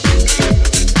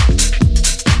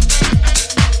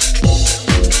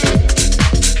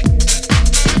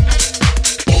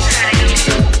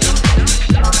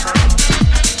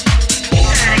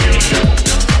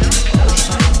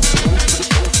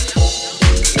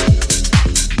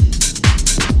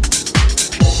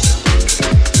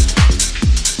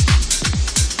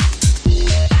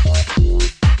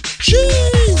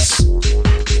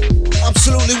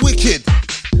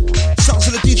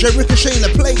chain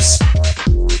of place.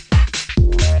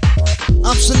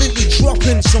 Absolutely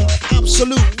dropping some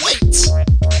absolute weight.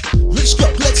 Let's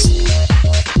go, let's.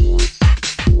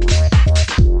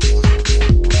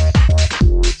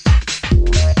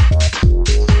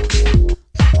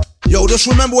 Yo, just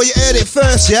remember where you heard it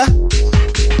first, yeah?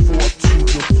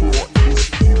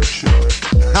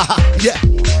 Haha, yeah.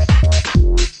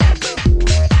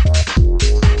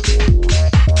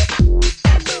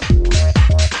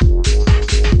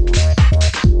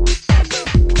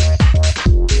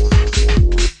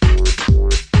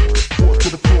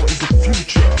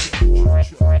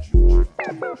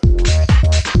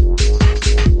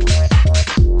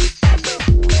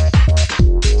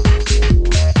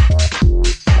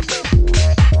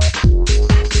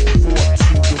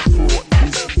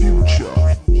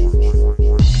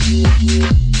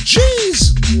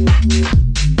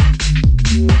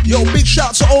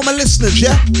 Shout to all my listeners,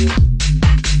 yeah?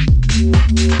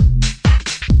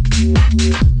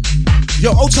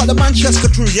 Yo, out at the Manchester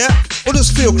crew, yeah?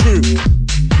 Huddersfield crew,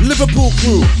 Liverpool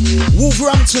crew,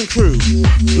 Wolverhampton crew,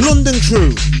 London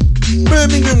crew,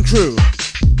 Birmingham crew.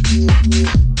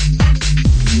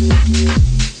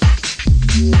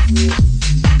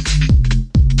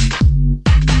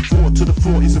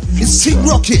 It's Team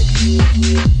Rocket,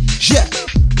 yeah.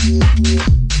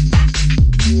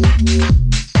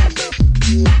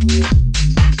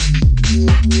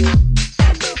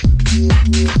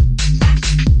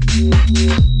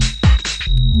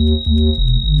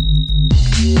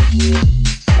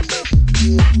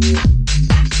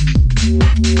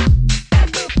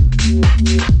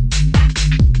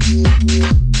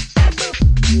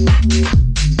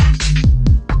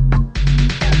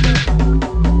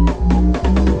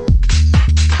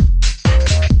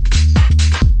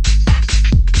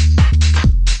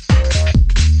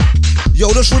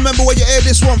 Yo, just remember where you heard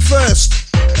this one first.